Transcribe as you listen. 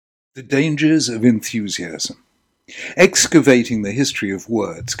The dangers of enthusiasm. Excavating the history of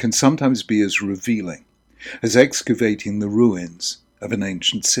words can sometimes be as revealing as excavating the ruins of an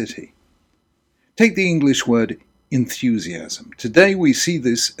ancient city. Take the English word enthusiasm. Today we see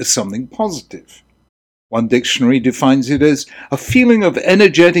this as something positive. One dictionary defines it as a feeling of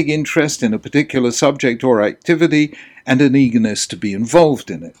energetic interest in a particular subject or activity and an eagerness to be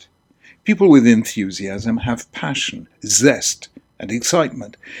involved in it. People with enthusiasm have passion, zest, and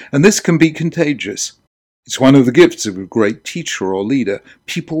excitement, and this can be contagious. It's one of the gifts of a great teacher or leader.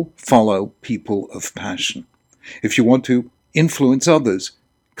 People follow people of passion. If you want to influence others,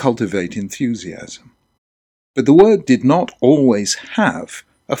 cultivate enthusiasm. But the word did not always have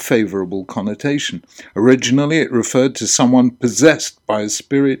a favorable connotation. Originally, it referred to someone possessed by a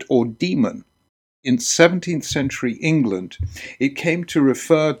spirit or demon. In 17th century England, it came to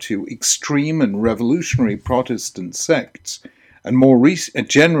refer to extreme and revolutionary Protestant sects, and more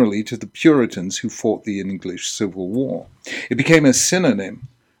generally to the Puritans who fought the English Civil War. It became a synonym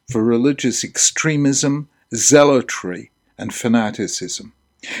for religious extremism, zealotry, and fanaticism.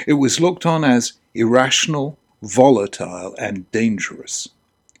 It was looked on as irrational, volatile, and dangerous.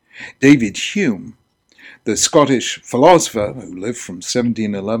 David Hume, the Scottish philosopher who lived from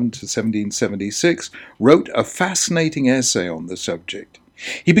 1711 to 1776, wrote a fascinating essay on the subject.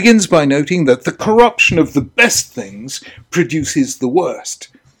 He begins by noting that the corruption of the best things produces the worst,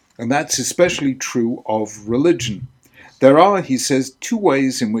 and that's especially true of religion. There are, he says, two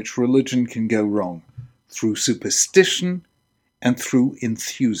ways in which religion can go wrong: through superstition and through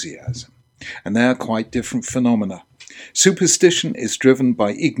enthusiasm. And they are quite different phenomena. Superstition is driven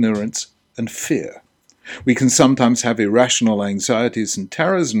by ignorance and fear. We can sometimes have irrational anxieties and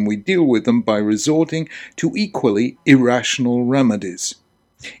terrors, and we deal with them by resorting to equally irrational remedies.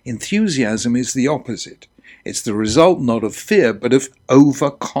 Enthusiasm is the opposite. It's the result not of fear, but of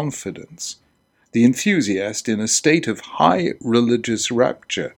overconfidence. The enthusiast, in a state of high religious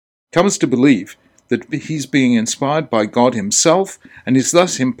rapture, comes to believe that he's being inspired by God himself and is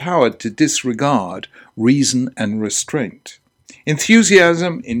thus empowered to disregard reason and restraint.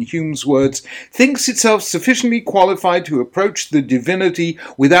 Enthusiasm, in Hume's words, thinks itself sufficiently qualified to approach the divinity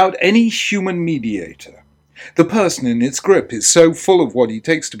without any human mediator. The person in its grip is so full of what he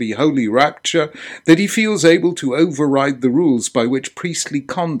takes to be holy rapture that he feels able to override the rules by which priestly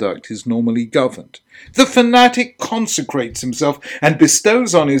conduct is normally governed. The fanatic consecrates himself and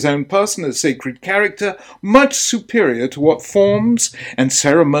bestows on his own person a sacred character much superior to what forms and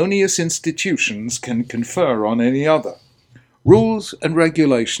ceremonious institutions can confer on any other. Rules and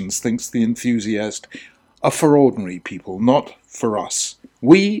regulations, thinks the enthusiast, are for ordinary people, not for us.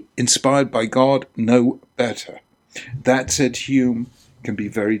 We, inspired by God, know better. That, said Hume, can be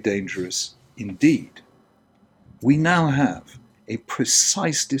very dangerous indeed. We now have a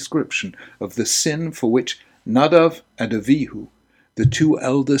precise description of the sin for which Nadav and Avihu, the two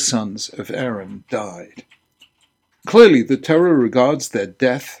elder sons of Aaron, died. Clearly, the Torah regards their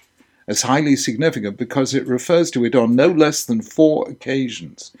death as highly significant because it refers to it on no less than 4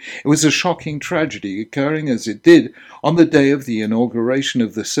 occasions. It was a shocking tragedy, occurring as it did on the day of the inauguration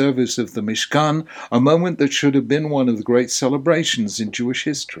of the service of the Mishkan, a moment that should have been one of the great celebrations in Jewish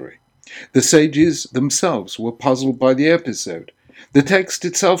history. The sages themselves were puzzled by the episode. The text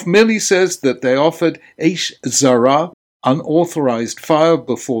itself merely says that they offered Eish Zarah, unauthorized fire,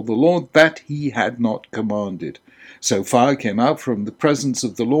 before the Lord that he had not commanded. So fire came out from the presence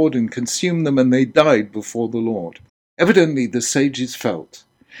of the Lord and consumed them, and they died before the Lord. Evidently the sages felt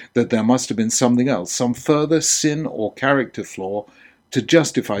that there must have been something else, some further sin or character flaw, to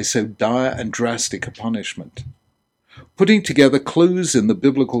justify so dire and drastic a punishment. Putting together clues in the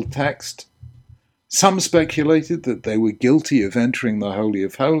biblical text, some speculated that they were guilty of entering the Holy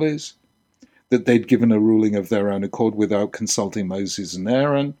of Holies, that they'd given a ruling of their own accord without consulting Moses and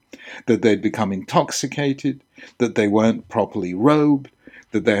Aaron, that they'd become intoxicated, that they weren't properly robed,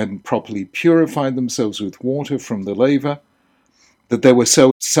 that they hadn't properly purified themselves with water from the laver, that they were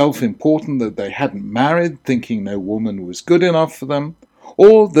so self-important that they hadn't married, thinking no woman was good enough for them,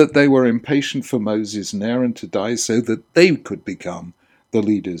 or that they were impatient for Moses and Aaron to die so that they could become the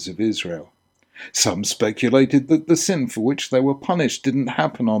leaders of Israel. Some speculated that the sin for which they were punished didn't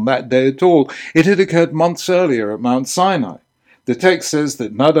happen on that day at all. It had occurred months earlier at Mount Sinai. The text says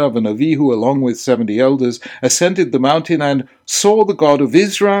that Nadav and Avihu, along with 70 elders, ascended the mountain and saw the God of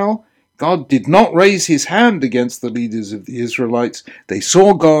Israel. God did not raise his hand against the leaders of the Israelites. They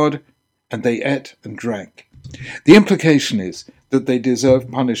saw God, and they ate and drank. The implication is that they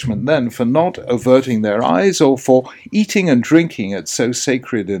deserve punishment then for not averting their eyes or for eating and drinking at so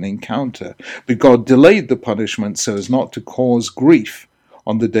sacred an encounter, but God delayed the punishment so as not to cause grief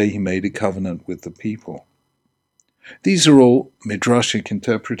on the day he made a covenant with the people. These are all midrashic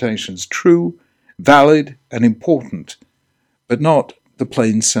interpretations, true, valid, and important, but not the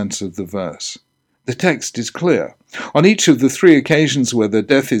plain sense of the verse. The text is clear. On each of the three occasions where the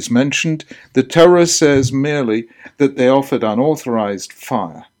death is mentioned, the Torah says merely that they offered unauthorized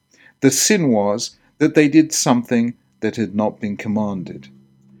fire. The sin was that they did something that had not been commanded.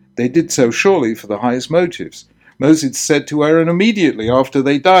 They did so surely for the highest motives. Moses said to Aaron immediately after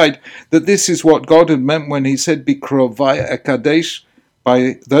they died that this is what God had meant when he said, Bikrovai ekadesh,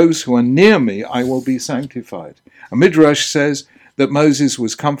 by those who are near me I will be sanctified. A Midrash says that Moses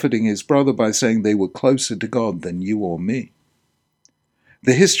was comforting his brother by saying they were closer to God than you or me.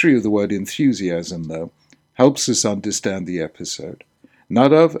 The history of the word enthusiasm, though, helps us understand the episode.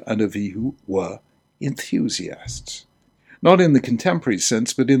 Nadav and Avihu were enthusiasts. Not in the contemporary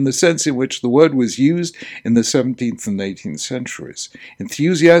sense, but in the sense in which the word was used in the 17th and 18th centuries.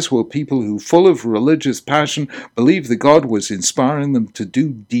 Enthusiasts were people who, full of religious passion, believed that God was inspiring them to do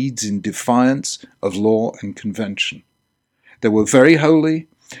deeds in defiance of law and convention. They were very holy,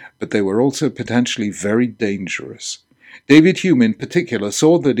 but they were also potentially very dangerous. David Hume, in particular,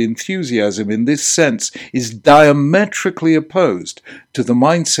 saw that enthusiasm in this sense is diametrically opposed to the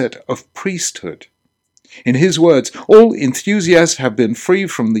mindset of priesthood. In his words, all enthusiasts have been free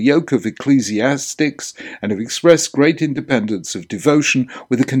from the yoke of ecclesiastics and have expressed great independence of devotion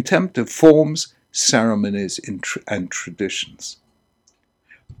with a contempt of forms, ceremonies, and traditions.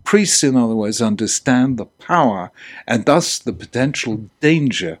 Priests, in other words, understand the power and thus the potential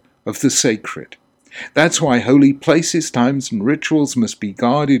danger of the sacred. That's why holy places, times, and rituals must be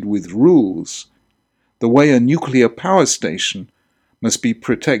guarded with rules, the way a nuclear power station must be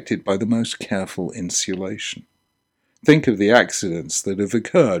protected by the most careful insulation. Think of the accidents that have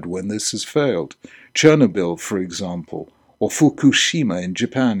occurred when this has failed. Chernobyl, for example, or Fukushima in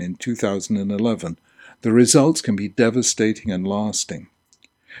Japan in 2011. The results can be devastating and lasting.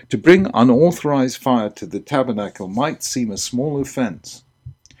 To bring unauthorized fire to the tabernacle might seem a small offense,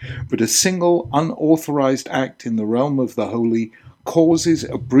 but a single unauthorized act in the realm of the holy causes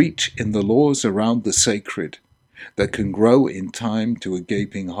a breach in the laws around the sacred that can grow in time to a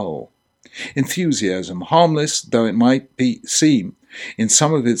gaping hole. Enthusiasm, harmless though it might seem in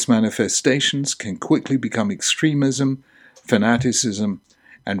some of its manifestations, can quickly become extremism, fanaticism,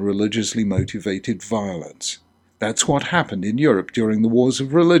 and religiously motivated violence. That's what happened in Europe during the wars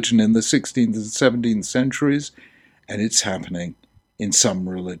of religion in the 16th and 17th centuries, and it's happening in some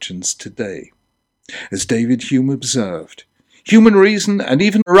religions today. As David Hume observed, human reason and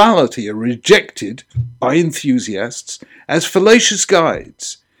even morality are rejected by enthusiasts as fallacious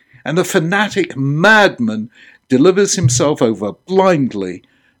guides, and the fanatic madman delivers himself over blindly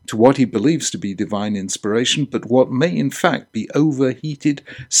to what he believes to be divine inspiration, but what may in fact be overheated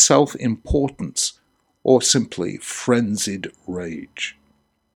self-importance or simply frenzied rage.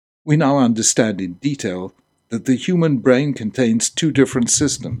 We now understand in detail that the human brain contains two different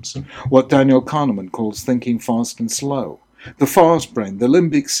systems, what Daniel Kahneman calls thinking fast and slow. The fast brain, the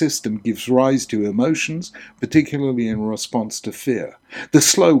limbic system, gives rise to emotions, particularly in response to fear. The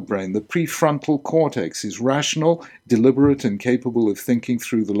slow brain, the prefrontal cortex, is rational, deliberate, and capable of thinking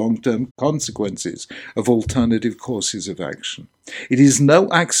through the long-term consequences of alternative courses of action. It is no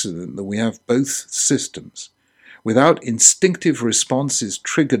accident that we have both systems. Without instinctive responses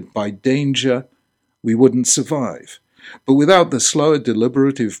triggered by danger, we wouldn't survive. But without the slower,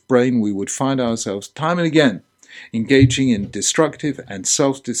 deliberative brain, we would find ourselves time and again engaging in destructive and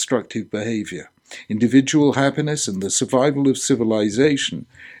self-destructive behavior. Individual happiness and the survival of civilization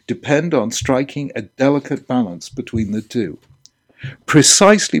depend on striking a delicate balance between the two.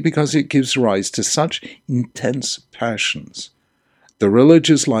 Precisely because it gives rise to such intense passions, the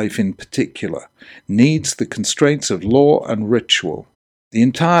religious life in particular needs the constraints of law and ritual, the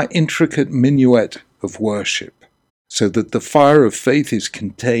entire intricate minuet of worship, so that the fire of faith is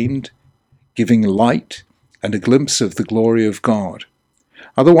contained, giving light and a glimpse of the glory of God.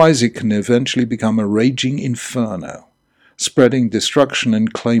 Otherwise it can eventually become a raging inferno, spreading destruction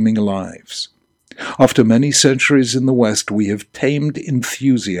and claiming lives. After many centuries in the West, we have tamed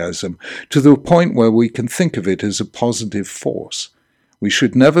enthusiasm to the point where we can think of it as a positive force. We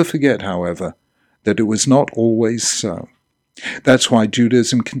should never forget, however, that it was not always so. That's why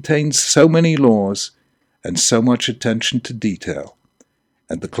Judaism contains so many laws and so much attention to detail.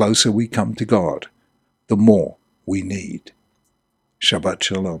 And the closer we come to God, the more we need. Shabbat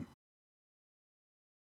Shalom.